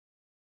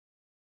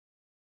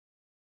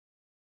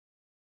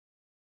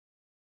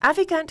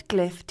Avegant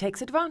Glyph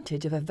takes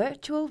advantage of a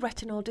virtual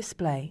retinal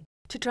display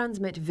to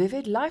transmit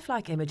vivid,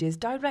 lifelike images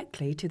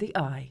directly to the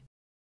eye.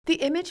 The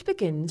image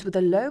begins with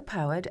a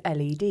low-powered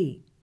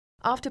LED.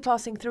 After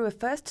passing through a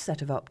first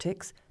set of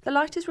optics, the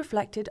light is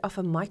reflected off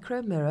a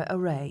micro-mirror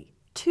array,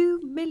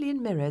 2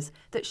 million mirrors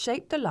that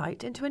shape the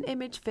light into an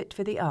image fit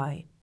for the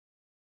eye.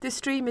 The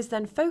stream is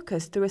then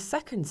focused through a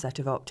second set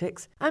of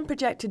optics and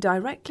projected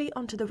directly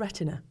onto the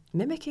retina,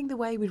 mimicking the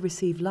way we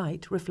receive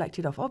light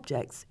reflected off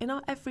objects in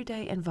our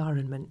everyday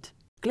environment.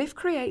 Glyph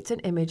creates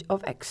an image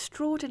of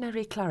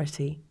extraordinary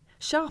clarity,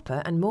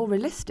 sharper and more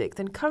realistic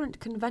than current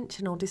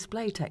conventional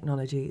display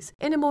technologies,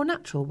 in a more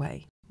natural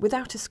way,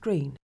 without a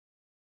screen.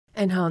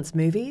 Enhance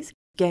movies,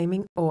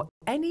 gaming, or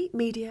any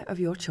media of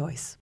your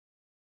choice.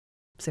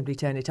 Simply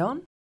turn it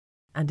on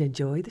and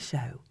enjoy the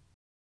show.